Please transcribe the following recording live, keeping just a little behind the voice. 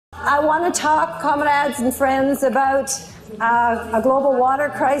I want to talk, comrades and friends, about a global water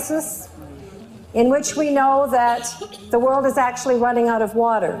crisis in which we know that the world is actually running out of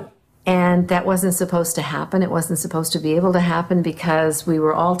water. And that wasn't supposed to happen. It wasn't supposed to be able to happen because we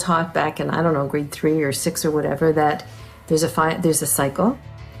were all taught back in, I don't know, grade 3 or 6 or whatever, that there's a cycle.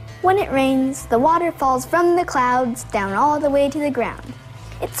 When it rains, the water falls from the clouds down all the way to the ground.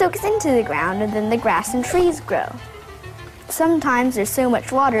 It soaks into the ground and then the grass and trees grow. Sometimes there's so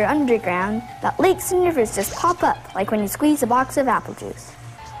much water underground that lakes and rivers just pop up like when you squeeze a box of apple juice.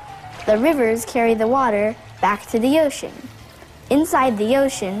 The rivers carry the water back to the ocean. Inside the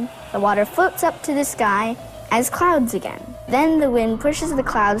ocean, the water floats up to the sky as clouds again. Then the wind pushes the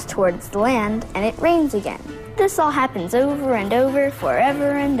clouds towards the land and it rains again. This all happens over and over,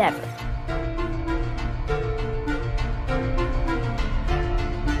 forever and ever.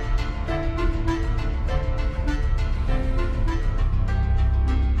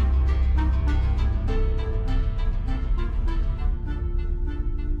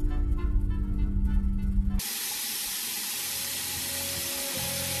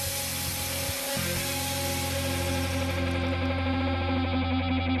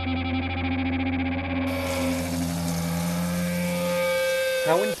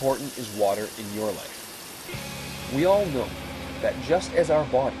 How important is water in your life? We all know that just as our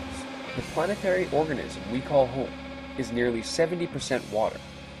bodies, the planetary organism we call home is nearly 70% water.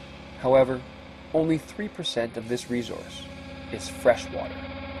 However, only 3% of this resource is fresh water.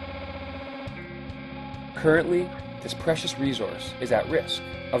 Currently, this precious resource is at risk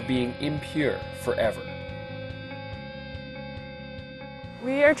of being impure forever.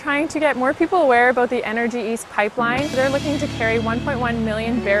 We are trying to get more people aware about the Energy East pipeline. They're looking to carry 1.1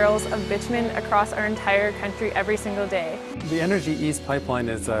 million barrels of bitumen across our entire country every single day. The Energy East pipeline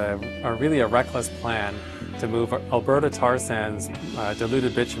is really a reckless plan to move Alberta tar sands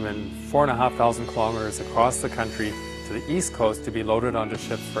diluted bitumen 4,500 kilometers across the country to the east coast to be loaded onto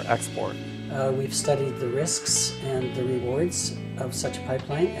ships for export. We've studied the risks and the rewards of such a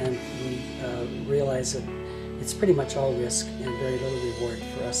pipeline, and we realize that it's pretty much all risk and very little reward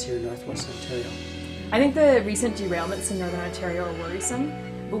for us here in Northwest Ontario. I think the recent derailments in Northern Ontario are worrisome,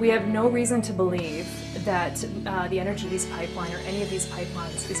 but we have no reason to believe that the Energy East pipeline or any of these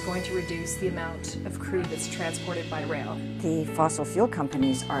pipelines is going to reduce the amount of crude that's transported by rail. The fossil fuel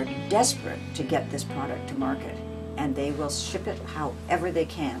companies are desperate to get this product to market, and they will ship it however they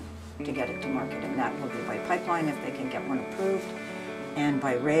can to get it to market, and that will be by pipeline if they can get one approved, and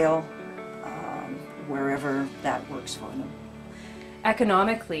by rail wherever that works for them.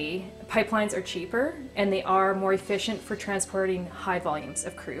 Economically, pipelines are cheaper and they are more efficient for transporting high volumes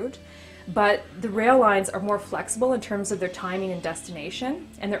of crude, but the rail lines are more flexible in terms of their timing and destination,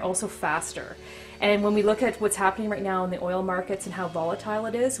 and they're also faster. And when we look at what's happening right now in the oil markets and how volatile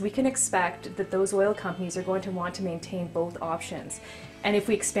it is, we can expect that those oil companies are going to want to maintain both options. And if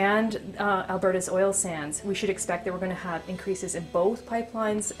we expand Alberta's oil sands, we should expect that we're going to have increases in both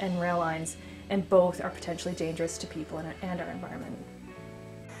pipelines and rail lines, and both are potentially dangerous to people and our environment.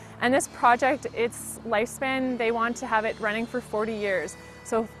 And this project, its lifespan, they want to have it running for 40 years.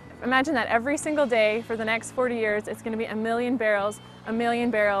 So imagine that every single day for the next 40 years, it's going to be 1 million barrels, 1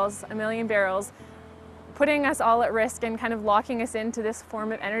 million barrels, 1 million barrels, putting us all at risk and kind of locking us into this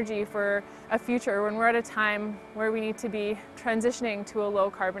form of energy for a future when we're at a time where we need to be transitioning to a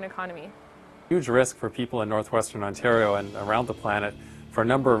low carbon economy. Huge risk for people in northwestern Ontario and around the planet for a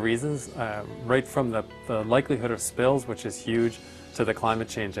number of reasons, right from the likelihood of spills, which is huge, to the climate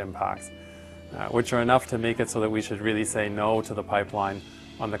change impacts, which are enough to make it so that we should really say no to the pipeline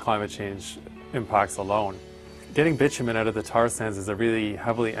on the climate change impacts alone. Getting bitumen out of the tar sands is a really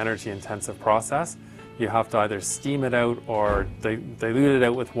heavily energy intensive process. You have to either steam it out or dilute it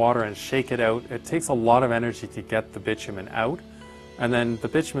out with water and shake it out. It takes a lot of energy to get the bitumen out, and then the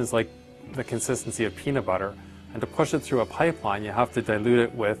bitumen is like the consistency of peanut butter. And to push it through a pipeline, you have to dilute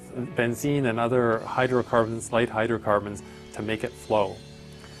it with benzene and other hydrocarbons, light hydrocarbons, to make it flow.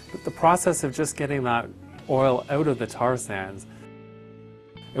 But the process of just getting that oil out of the tar sands,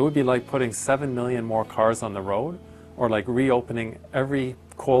 it would be like putting 7 million more cars on the road, or like reopening every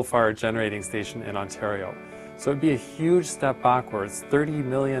coal-fired generating station in Ontario. So it'd be a huge step backwards, 30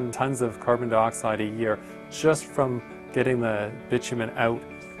 million tons of carbon dioxide a year just from getting the bitumen out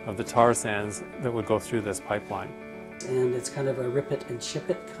of the tar sands that would go through this pipeline. And it's kind of a rip it and ship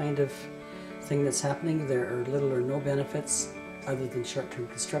it kind of thing that's happening. There are little or no benefits other than short-term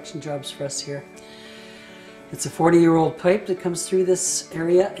construction jobs for us here. It's a 40-year-old pipe that comes through this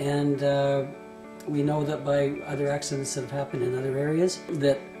area, and we know that by other accidents that have happened in other areas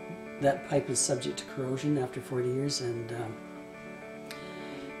that pipe is subject to corrosion after 40 years, and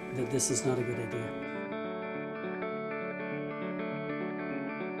that this is not a good idea.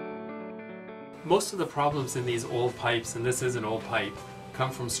 Most of the problems in these old pipes, and this is an old pipe,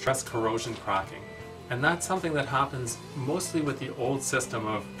 come from stress corrosion cracking. And that's something that happens mostly with the old system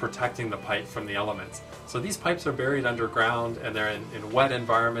of protecting the pipe from the elements. So these pipes are buried underground and they're in wet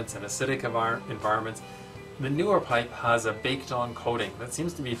environments and acidic environments. The newer pipe has a baked-on coating that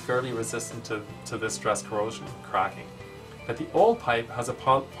seems to be fairly resistant to this stress corrosion cracking. But the old pipe has a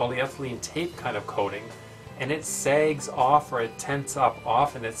polyethylene tape kind of coating, and it sags off, or it tents up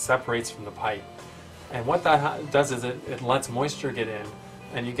off, and it separates from the pipe. And what that does is it lets moisture get in,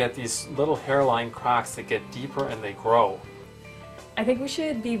 and you get these little hairline cracks that get deeper and they grow. I think we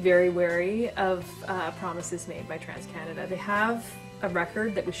should be very wary of promises made by TransCanada. They have a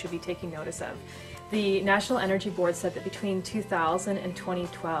record that we should be taking notice of. The National Energy Board said that between 2000 and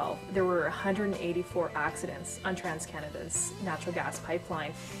 2012, there were 184 accidents on TransCanada's natural gas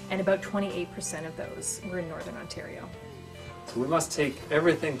pipeline, and about 28% of those were in Northern Ontario. So we must take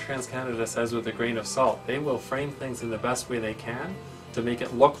everything TransCanada says with a grain of salt. They will frame things in the best way they can to make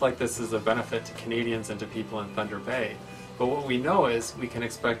it look like this is a benefit to Canadians and to people in Thunder Bay. But what we know is we can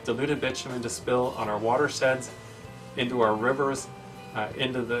expect diluted bitumen to spill on our watersheds, into our rivers,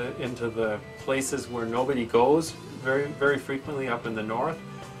 into the places where nobody goes very frequently up in the north.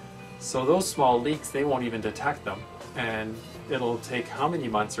 So those small leaks, they won't even detect them, and it'll take how many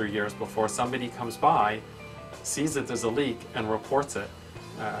months or years before somebody comes by, sees that there's a leak, and reports it.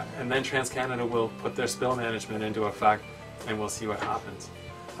 And then TransCanada will put their spill management into effect, and we'll see what happens.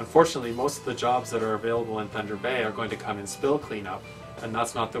 Unfortunately, most of the jobs that are available in Thunder Bay are going to come in spill cleanup, and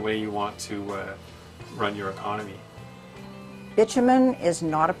that's not the way you want to run your economy. Bitumen is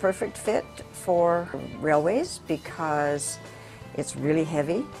not a perfect fit for railways because it's really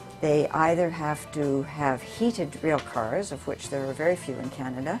heavy. They either have to have heated rail cars, of which there are very few in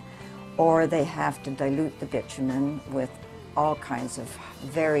Canada, or they have to dilute the bitumen with all kinds of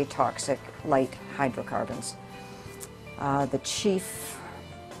very toxic light hydrocarbons. The chief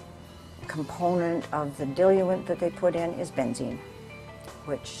component of the diluent that they put in is benzene,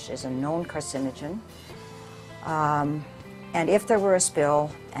 which is a known carcinogen. And if there were a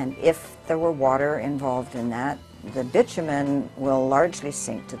spill, and if there were water involved in that, the bitumen will largely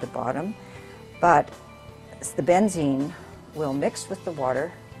sink to the bottom, but the benzene will mix with the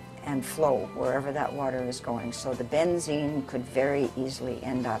water and flow wherever that water is going. So the benzene could very easily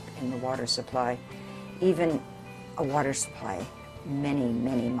end up in the water supply, even a water supply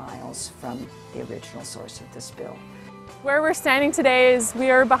many miles from the original source of the spill. Where we're standing today is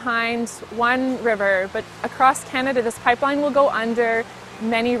we are behind one river, but across Canada this pipeline will go under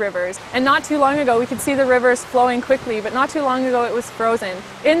many rivers. And not too long ago we could see the rivers flowing quickly, but not too long ago it was frozen.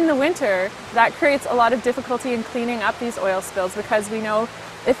 In the winter, that creates a lot of difficulty in cleaning up these oil spills, because we know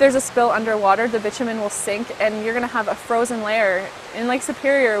if there's a spill underwater, the bitumen will sink and you're going to have a frozen layer. In Lake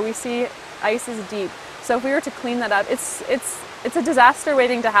Superior we see ice is deep. So if we were to clean that up, it's a disaster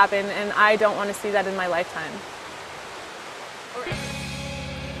waiting to happen, and I don't want to see that in my lifetime.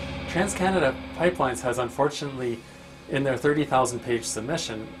 TransCanada Pipelines has unfortunately, in their 30,000-page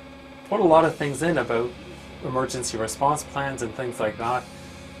submission, put a lot of things in about emergency response plans and things like that,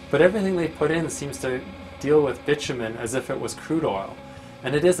 but everything they put in seems to deal with bitumen as if it was crude oil,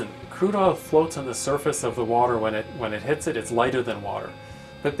 and it isn't. Crude oil floats on the surface of the water when it hits it, it's lighter than water,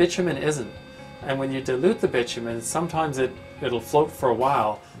 but bitumen isn't. And when you dilute the bitumen, sometimes it'll float for a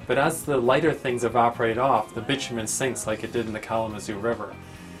while, but as the lighter things evaporate off, the bitumen sinks like it did in the Kalamazoo River.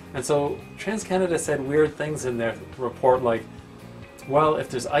 And so TransCanada said weird things in their report like, well, if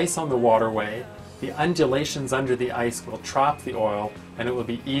there's ice on the waterway, the undulations under the ice will trap the oil and it will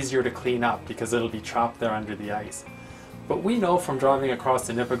be easier to clean up because it'll be trapped there under the ice. But we know from driving across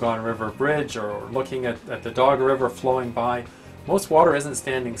the Nipigon River Bridge or looking at the Dog River flowing by, most water isn't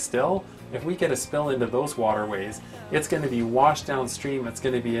standing still. If we get a spill into those waterways, it's going to be washed downstream. It's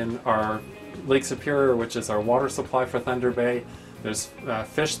going to be in our Lake Superior, which is our water supply for Thunder Bay. There's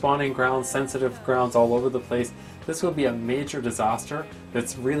fish spawning grounds, sensitive grounds all over the place. This will be a major disaster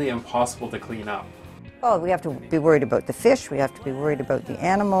that's really impossible to clean up. Well, we have to be worried about the fish, we have to be worried about the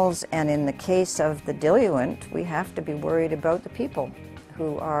animals, and in the case of the diluent, we have to be worried about the people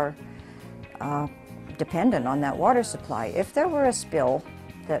who are dependent on that water supply. If there were a spill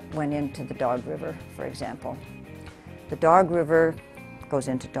that went into the Dog River, for example, the Dog River goes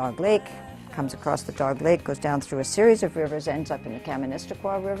into Dog Lake, comes across the Dog Lake, goes down through a series of rivers, ends up in the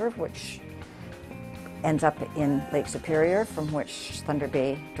Kaministiquia River, which ends up in Lake Superior, from which Thunder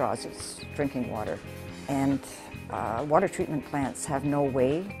Bay draws its drinking water. And water treatment plants have no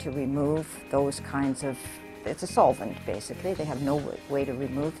way to remove those kinds of it's a solvent basically. They have no way to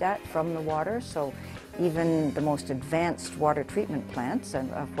remove that from the water, so even the most advanced water treatment plants,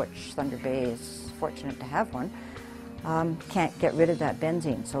 and of which Thunder Bay is fortunate to have one, can't get rid of that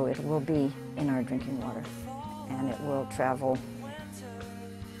benzene, so it will be in our drinking water, and it will travel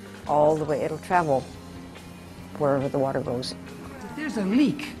all the way, it'll travel wherever the water goes. If there's a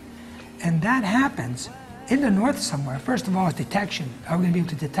leak, and that happens in the north somewhere, first of all, it's detection. Are we going to be able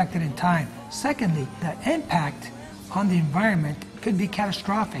to detect it in time? Secondly, the impact on the environment could be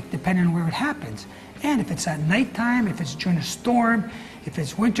catastrophic depending on where it happens. And if it's at nighttime, if it's during a storm, if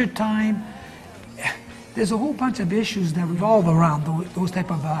it's winter time, there's a whole bunch of issues that revolve around those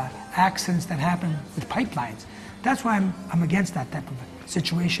type of accidents that happen with pipelines. That's why I'm against that type of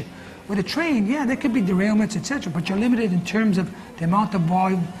situation. With a train, yeah, there could be derailments, etc., but you're limited in terms of the amount of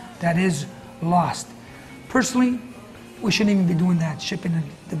volume that is lost. Personally, we shouldn't even be doing that, shipping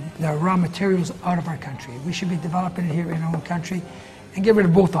the raw materials out of our country. We should be developing it here in our own country and get rid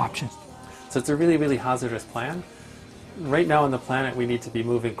of both options. So it's a really, really hazardous plan. Right now on the planet, we need to be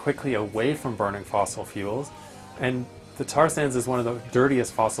moving quickly away from burning fossil fuels, and the tar sands is one of the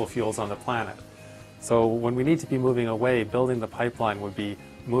dirtiest fossil fuels on the planet. So when we need to be moving away, building the pipeline would be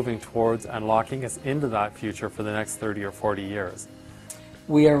moving towards and locking us into that future for the next 30 or 40 years.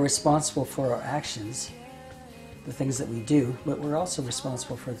 We are responsible for our actions, the things that we do, but we're also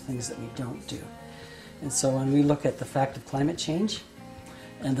responsible for the things that we don't do. And so when we look at the fact of climate change,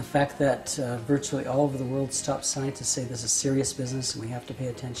 and the fact that virtually all over the world stop scientists say this is serious business and we have to pay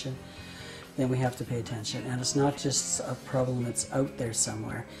attention, then we have to pay attention. And it's not just a problem that's out there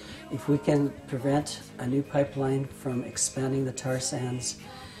somewhere. If we can prevent a new pipeline from expanding the tar sands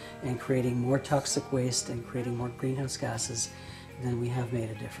and creating more toxic waste and creating more greenhouse gases, then we have made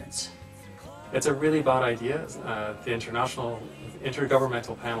a difference. It's a really bad idea. The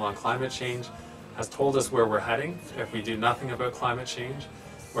Intergovernmental Panel on Climate Change has told us where we're heading if we do nothing about climate change.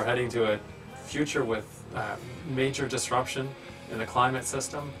 We're heading to a future with major disruption in the climate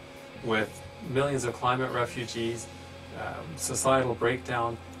system, with millions of climate refugees, societal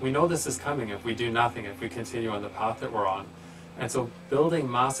breakdown. We know this is coming if we do nothing, if we continue on the path that we're on. And so building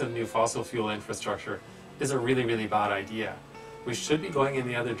massive new fossil fuel infrastructure is a really, really bad idea. We should be going in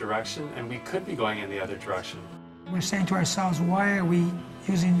the other direction, and we could be going in the other direction. We're saying to ourselves, why are we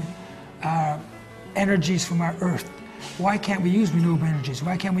using energies from our Earth? Why can't we use renewable energies?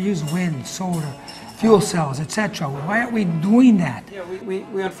 Why can't we use wind, solar, fuel cells, etc.? Why aren't we doing that? Yeah, we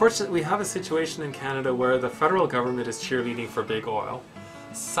unfortunately have a situation in Canada where the federal government is cheerleading for big oil.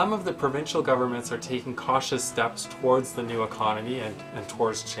 Some of the provincial governments are taking cautious steps towards the new economy and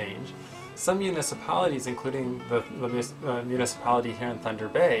towards change. Some municipalities, including the municipality here in Thunder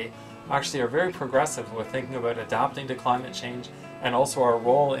Bay, actually are very progressive with thinking about adapting to climate change and also our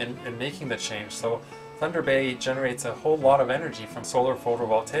role in making the change. So Thunder Bay generates a whole lot of energy from solar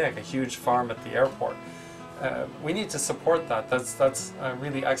photovoltaic, a huge farm at the airport. We need to support that. That's a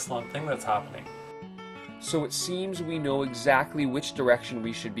really excellent thing that's happening. So it seems we know exactly which direction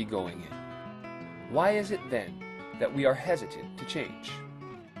we should be going in. Why is it then that we are hesitant to change?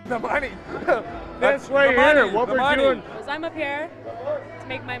 The money! That's way here, what we're doing. I'm up here to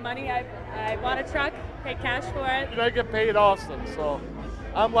make my money. I bought a truck, paid cash for it. And I get paid awesome, so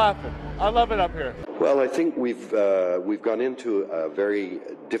I'm laughing. I love it up here. Well, I think we've gone into a very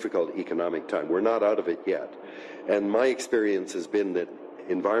difficult economic time. We're not out of it yet. And my experience has been that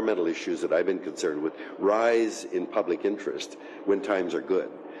environmental issues that I've been concerned with rise in public interest when times are good.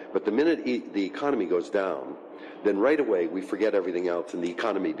 But the minute the economy goes down, then right away we forget everything else and the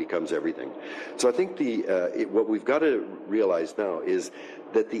economy becomes everything. So I think what we've got to realize now is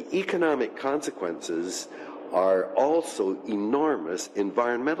that the economic consequences are also enormous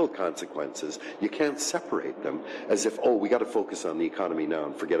environmental consequences. You can't separate them as if, oh, we got to focus on the economy now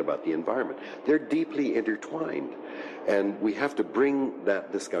and forget about the environment. They're deeply intertwined, and we have to bring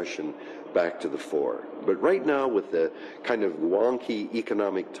that discussion back to the fore. But right now, with the kind of wonky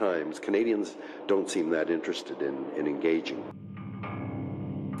economic times, Canadians don't seem that interested in engaging.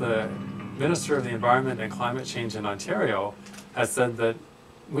 The Minister of the Environment and Climate Change in Ontario has said that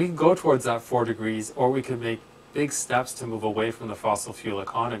we can go towards that 4 degrees, or we could make big steps to move away from the fossil fuel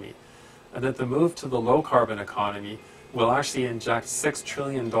economy. And that the move to the low carbon economy will actually inject $6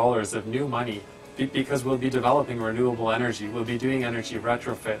 trillion of new money because we'll be developing renewable energy, we'll be doing energy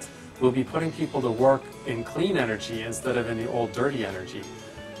retrofits, we'll be putting people to work in clean energy instead of in the old dirty energy.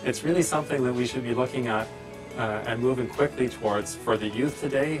 It's really something that we should be looking at and moving quickly towards for the youth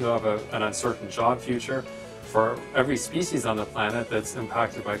today who have an uncertain job future, for every species on the planet that's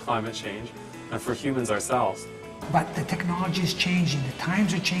impacted by climate change, and for humans ourselves. But the technology is changing, the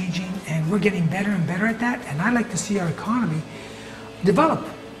times are changing, and we're getting better and better at that. And I like to see our economy develop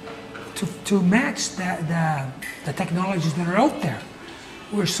to match the technologies that are out there.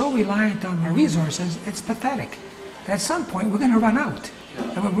 We're so reliant on the resources, it's pathetic. At some point, we're going to run out.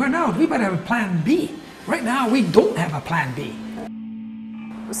 And when we run out, we better have a plan B. Right now, we don't have a plan B.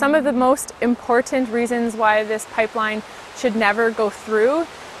 Some of the most important reasons why this pipeline should never go through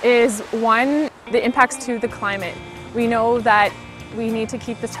is, one, the impacts to the climate. We know that we need to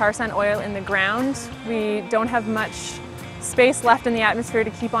keep the tar sand oil in the ground. We don't have much space left in the atmosphere to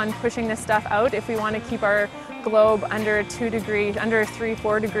keep on pushing this stuff out if we want to keep our globe under a 2 degree, under a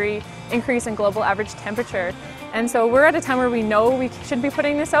 3-4 degree increase in global average temperature. And so we're at a time where we know we should be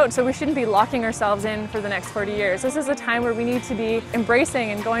putting this out, so we shouldn't be locking ourselves in for the next 40 years. This is a time where we need to be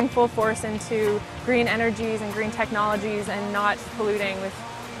embracing and going full force into green energies and green technologies and not polluting with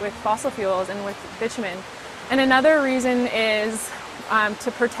fossil fuels and with bitumen. And another reason is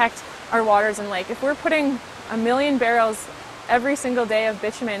to protect our waters and lake. If we're putting 1 million barrels every single day of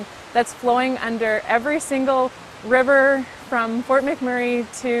bitumen that's flowing under every single river from Fort McMurray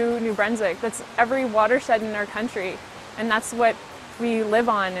to New Brunswick, that's every watershed in our country, and that's what we live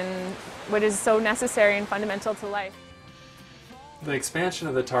on and what is so necessary and fundamental to life. The expansion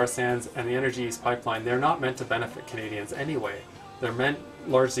of the tar sands and the Energy East pipeline, they're not meant to benefit Canadians anyway. They're meant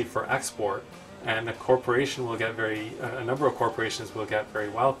largely for export, and a corporation will get a number of corporations will get very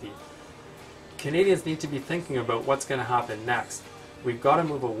wealthy. Canadians need to be thinking about what's going to happen next. We've got to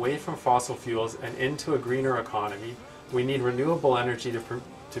move away from fossil fuels and into a greener economy. We need renewable energy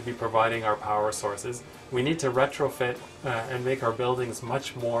to be providing our power sources. We need to retrofit and make our buildings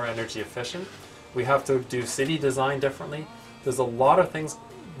much more energy efficient. We have to do city design differently. There's a lot of things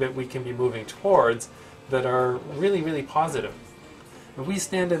that we can be moving towards that are really, really positive. And we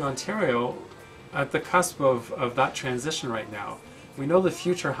stand in Ontario at the cusp of that transition right now. We know the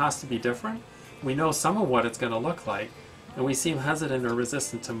future has to be different. We know some of what it's going to look like, and we seem hesitant or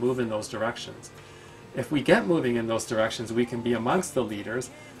resistant to move in those directions. If we get moving in those directions, we can be amongst the leaders.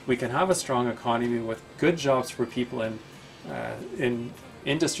 We can have a strong economy with good jobs for people in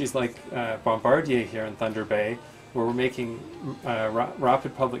industries like Bombardier here in Thunder Bay, where we're making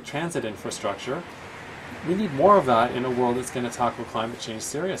rapid public transit infrastructure. We need more of that in a world that's going to tackle climate change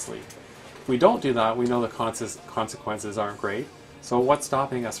seriously. If we don't do that, we know the consequences aren't great. So what's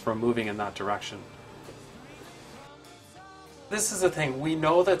stopping us from moving in that direction? This is the thing, we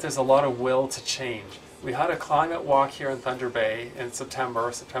know that there's a lot of will to change. We had a climate walk here in Thunder Bay in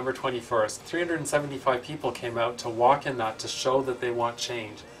September 21st. 375 people came out to walk in that to show that they want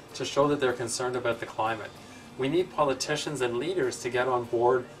change, to show that they're concerned about the climate. We need politicians and leaders to get on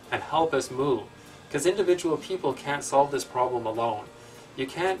board and help us move, because individual people can't solve this problem alone. You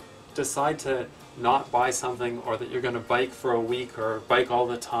can't decide to not buy something, or that you're going to bike for a week or bike all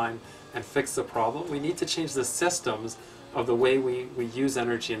the time and fix the problem. We need to change the systems of the way we use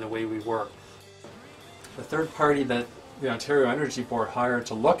energy and the way we work. The third party that the Ontario Energy Board hired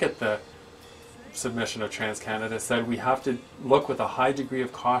to look at the submission of TransCanada said we have to look with a high degree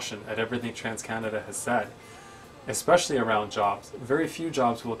of caution at everything TransCanada has said, especially around jobs. Very few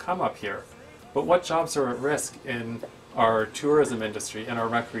jobs will come up here, but what jobs are at risk in our tourism industry and our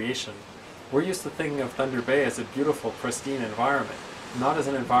recreation? We're used to thinking of Thunder Bay as a beautiful, pristine environment, not as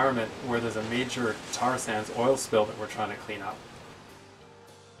an environment where there's a major tar sands oil spill that we're trying to clean up.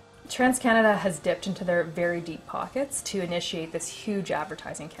 TransCanada has dipped into their very deep pockets to initiate this huge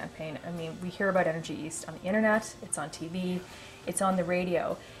advertising campaign. I mean, we hear about Energy East on the internet, it's on TV, it's on the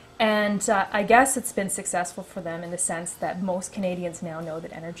radio. And I guess it's been successful for them in the sense that most Canadians now know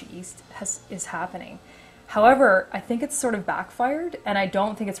that Energy East is happening. However, I think it's sort of backfired, and I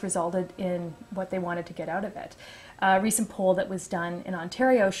don't think it's resulted in what they wanted to get out of it. A recent poll that was done in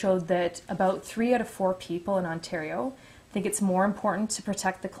Ontario showed that about 3 out of 4 people in Ontario think it's more important to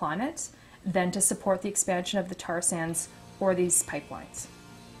protect the climate than to support the expansion of the tar sands or these pipelines.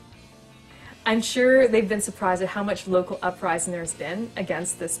 I'm sure they've been surprised at how much local uprising there's been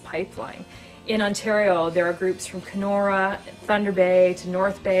against this pipeline. In Ontario, there are groups from Kenora, Thunder Bay, to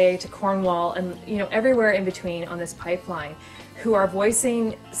North Bay, to Cornwall, and everywhere in between on this pipeline, who are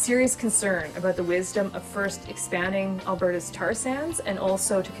voicing serious concern about the wisdom of first expanding Alberta's tar sands and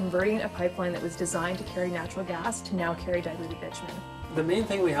also to converting a pipeline that was designed to carry natural gas to now carry diluted bitumen. The main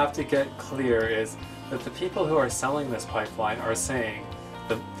thing we have to get clear is that the people who are selling this pipeline are saying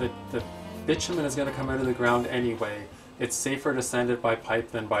the bitumen is going to come out of the ground anyway. It's safer to send it by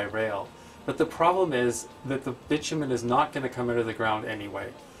pipe than by rail. But the problem is that the bitumen is not going to come out of the ground anyway.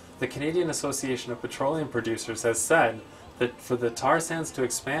 The Canadian Association of Petroleum Producers has said that for the tar sands to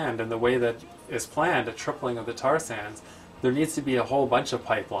expand in the way that is planned, a tripling of the tar sands, there needs to be a whole bunch of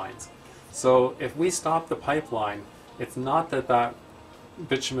pipelines. So if we stop the pipeline, it's not that that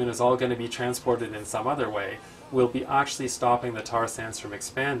bitumen is all going to be transported in some other way. We'll be actually stopping the tar sands from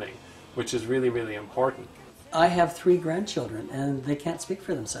expanding, which is really, really important. I have 3 grandchildren and they can't speak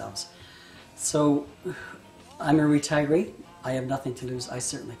for themselves. So I'm a retiree. I have nothing to lose. I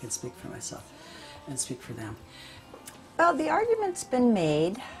certainly can speak for myself and speak for them. Well, the argument's been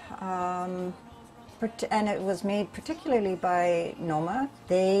made, and it was made particularly by NOMA.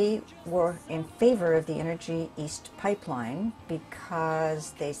 They were in favor of the Energy East pipeline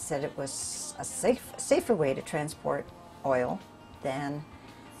because they said it was a safer way to transport oil than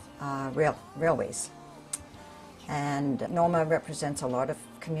railways. And NOMA represents a lot of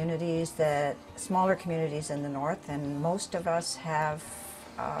communities, smaller communities in the north, and most of us have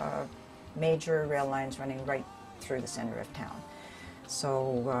major rail lines running right through the center of town.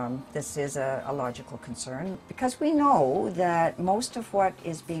 So this is a logical concern, because we know that most of what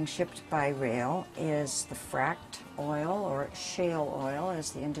is being shipped by rail is the fracked oil, or shale oil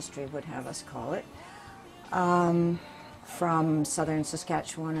as the industry would have us call it, from southern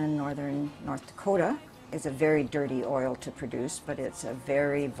Saskatchewan and northern North Dakota. It's a very dirty oil to produce, but it's a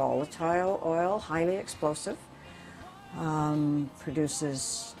very volatile oil, highly explosive,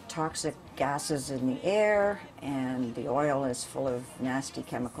 produces toxic gases in the air, and the oil is full of nasty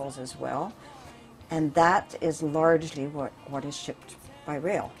chemicals as well. And that is largely what is shipped by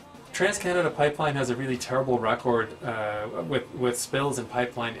rail. TransCanada Pipeline has a really terrible record with spills and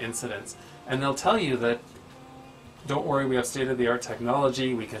pipeline incidents. And they'll tell you that, don't worry, we have state-of-the-art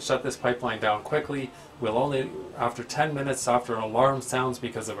technology, we can shut this pipeline down quickly. We'll only, after 10 minutes after an alarm sounds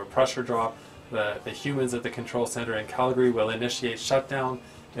because of a pressure drop, the humans at the control center in Calgary will initiate shutdown.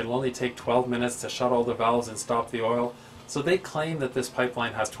 It'll only take 12 minutes to shut all the valves and stop the oil. So they claim that this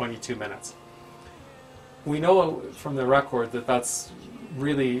pipeline has 22 minutes. We know from the record that that's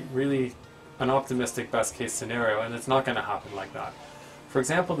really, really an optimistic best case scenario, and it's not going to happen like that. For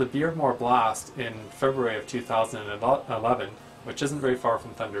example, the Beardmore blast in February of 2011, which isn't very far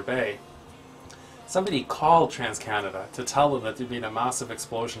from Thunder Bay, somebody called TransCanada to tell them that there'd been a massive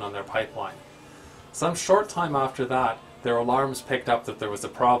explosion on their pipeline. Some short time after that, their alarms picked up that there was a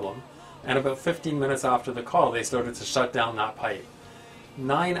problem, and about 15 minutes after the call, they started to shut down that pipe.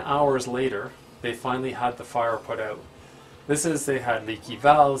 9 hours later, they finally had the fire put out. They had leaky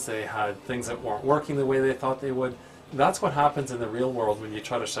valves, they had things that weren't working the way they thought they would. That's what happens in the real world when you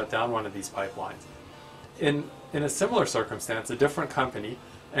try to shut down one of these pipelines. In a similar circumstance, a different company,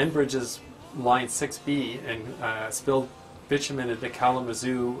 Enbridge's Line 6B, and spilled bitumen at the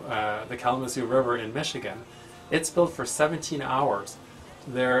Kalamazoo River in Michigan. It spilled for 17 hours.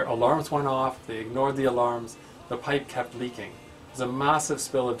 Their alarms went off, they ignored the alarms, the pipe kept leaking. It was a massive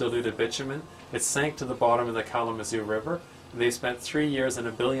spill of diluted bitumen. It sank to the bottom of the Kalamazoo River. They spent 3 years and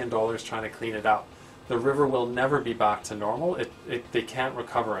 $1 billion trying to clean it up. The river will never be back to normal. They can't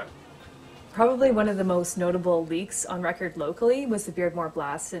recover it. Probably one of the most notable leaks on record locally was the Beardmore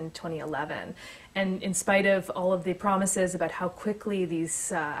blast in 2011. And in spite of all of the promises about how quickly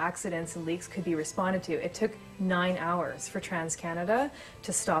these accidents and leaks could be responded to, it took 9 hours for TransCanada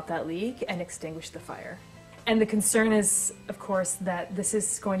to stop that leak and extinguish the fire. And the concern is, of course, that this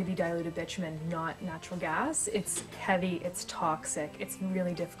is going to be diluted bitumen, not natural gas. It's heavy, it's toxic, it's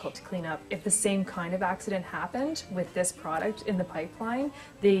really difficult to clean up. If the same kind of accident happened with this product in the pipeline,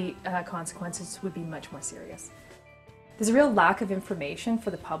 the consequences would be much more serious. There's a real lack of information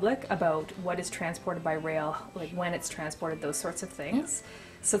for the public about what is transported by rail, like when it's transported, those sorts of things.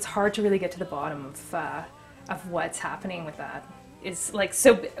 So it's hard to really get to the bottom of what's happening with that.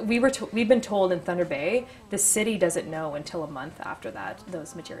 We've been told in Thunder Bay, the city doesn't know until a month after that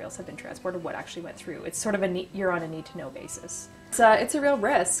those materials have been transported what actually went through. It's sort of you're on a need-to-know basis. It's a real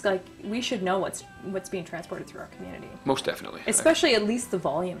risk. Like, we should know what's being transported through our community. Most definitely. Especially at least the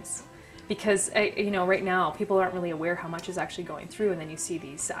volumes, because right now people aren't really aware how much is actually going through, and then you see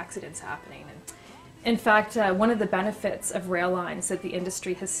these accidents happening. In fact, one of the benefits of rail lines that the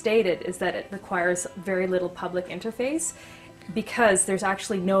industry has stated is that it requires very little public interface, because there's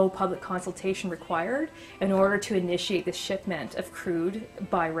actually no public consultation required in order to initiate the shipment of crude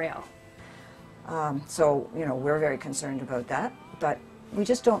by rail. So we're very concerned about that, but we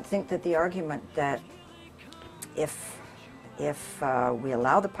just don't think that the argument that if we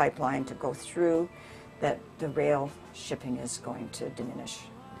allow the pipeline to go through, that the rail shipping is going to diminish.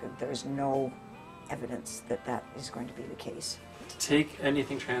 There's no evidence that that is going to be the case. Take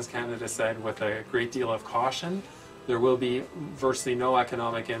anything TransCanada said with a great deal of caution. there will be virtually no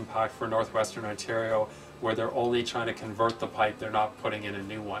economic impact for northwestern Ontario, where they're only trying to convert the pipe, they're not putting in a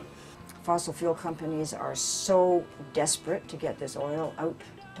new one. Fossil fuel companies are so desperate to get this oil out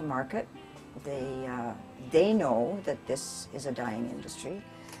to market. They know that this is a dying industry.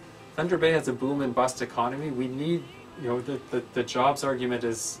 Thunder Bay has a boom and bust economy. We need, the jobs argument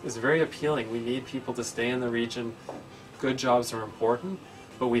is very appealing. We need people to stay in the region. Good jobs are important,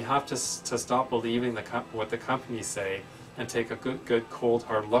 but we have to stop believing what the companies say and take a good cold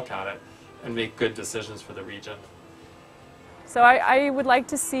hard look at it and make good decisions for the region. So I would like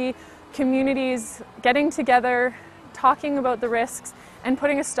to see communities getting together, talking about the risks, and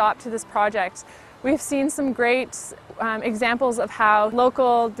putting a stop to this project. We've seen some great examples of how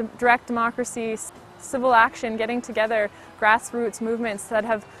local direct democracy, civil action, getting together, grassroots movements that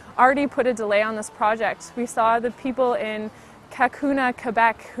have already put a delay on this project. We saw the people in Kakuna,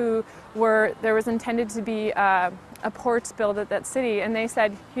 Quebec, there was intended to be a port built at that city, and they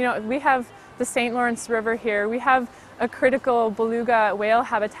said, we have the St. Lawrence River here, we have a critical beluga whale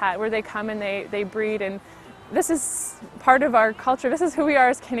habitat where they come and they breed, and this is part of our culture. This is who we are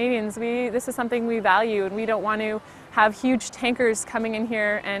as Canadians. This is something we value, and we don't want to have huge tankers coming in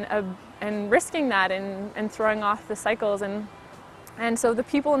here and risking that and throwing off the cycles. And so the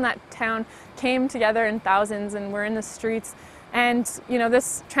people in that town came together in thousands and were in the streets. And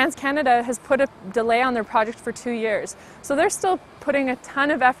this TransCanada has put a delay on their project for 2 years. So they're still putting a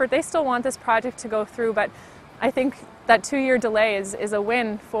ton of effort. They still want this project to go through, but I think that 2-year delay is a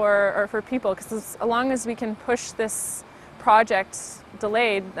win for people, because as long as we can push this project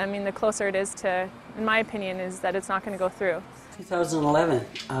delayed, I mean, the closer it is to, in my opinion, is that it's not going to go through. 2011,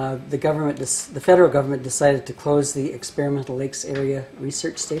 the federal government decided to close the Experimental Lakes Area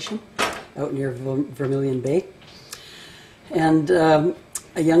Research Station out near Vermilion Bay. And a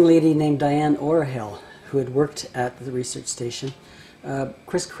young lady named Diane Orhill, who had worked at the research station,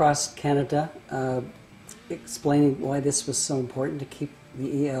 crisscrossed Canada, explaining why this was so important to keep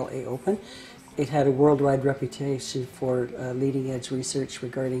the ELA open. It had a worldwide reputation for leading-edge research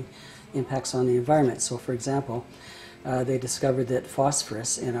regarding impacts on the environment. So, for example, they discovered that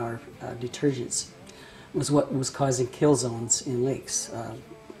phosphorus in our detergents was what was causing kill zones in lakes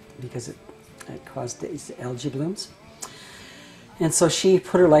because it caused these algae blooms. And so she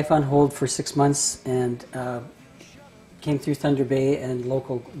put her life on hold for 6 months and came through Thunder Bay, and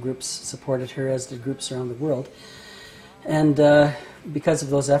local groups supported her, as did groups around the world. And because of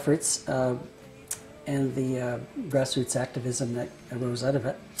those efforts and the grassroots activism that arose out of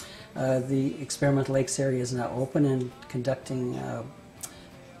it, the Experimental Lakes area is now open and conducting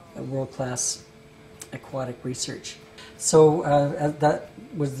world-class aquatic research. So that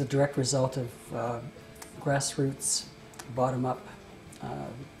was the direct result of grassroots, bottom-up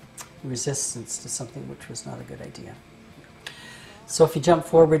resistance to something which was not a good idea. So if you jump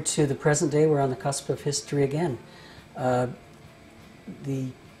forward to the present day, we're on the cusp of history again. The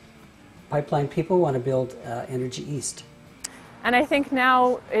pipeline people want to build Energy East. And I think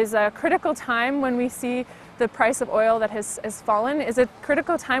now is a critical time when we see the price of oil that has fallen, is a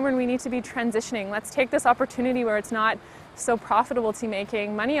critical time when we need to be transitioning. Let's take this opportunity where it's not so profitable to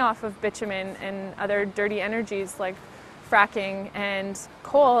making money off of bitumen and other dirty energies like fracking and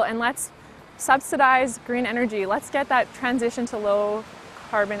coal, and let's subsidize green energy. Let's get that transition to low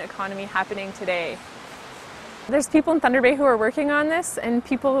carbon economy happening today. There's people in Thunder Bay who are working on this, and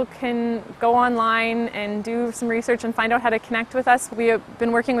people can go online and do some research and find out how to connect with us. We have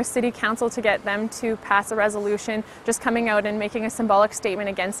been working with City Council to get them to pass a resolution, just coming out and making a symbolic statement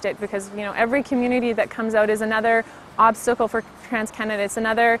against it, because every community that comes out is another obstacle for TransCanada. It's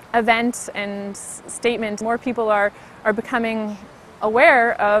another event and statement. More people are becoming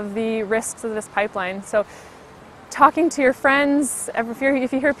aware of the risks of this pipeline. So talking to your friends, if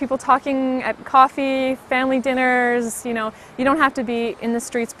you hear people talking at coffee, family dinners, you don't have to be in the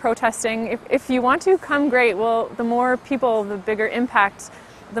streets protesting. If you want to, come, great. Well, the more people, the bigger impact,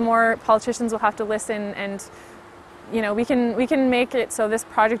 the more politicians will have to listen, and we can make it so this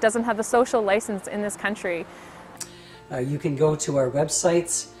project doesn't have the social license in this country. You can go to our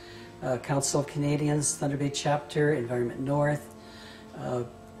websites, Council of Canadians, Thunder Bay Chapter, Environment North,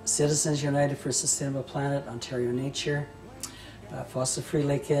 Citizens United for a Sustainable Planet, Ontario Nature, Fossil Free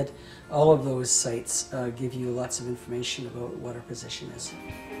Lakehead. All of those sites give you lots of information about what our position is.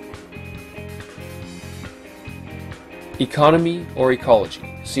 Economy or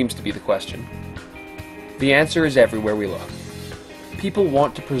ecology seems to be the question. The answer is everywhere we look. People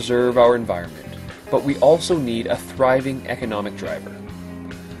want to preserve our environment, but we also need a thriving economic driver.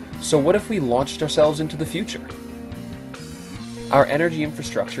 So what if we launched ourselves into the future? Our energy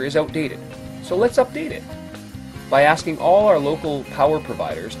infrastructure is outdated, so let's update it. by asking all our local power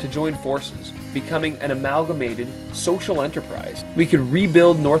providers to join forces, becoming an amalgamated social enterprise, we could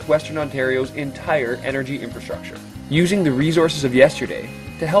rebuild northwestern Ontario's entire energy infrastructure, using the resources of yesterday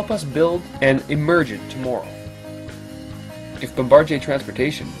to help us build an emergent tomorrow. If Bombardier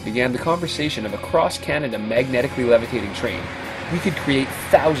Transportation began the conversation of a cross-Canada magnetically levitating train, we could create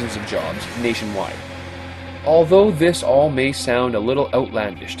thousands of jobs nationwide. Although this all may sound a little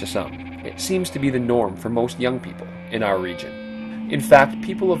outlandish to some, it seems to be the norm for most young people in our region. In fact,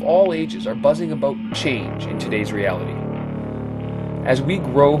 people of all ages are buzzing about change in today's reality. As we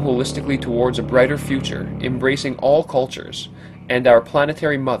grow holistically towards a brighter future, embracing all cultures and our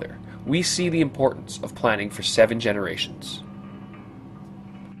planetary mother, we see the importance of planning for 7 generations.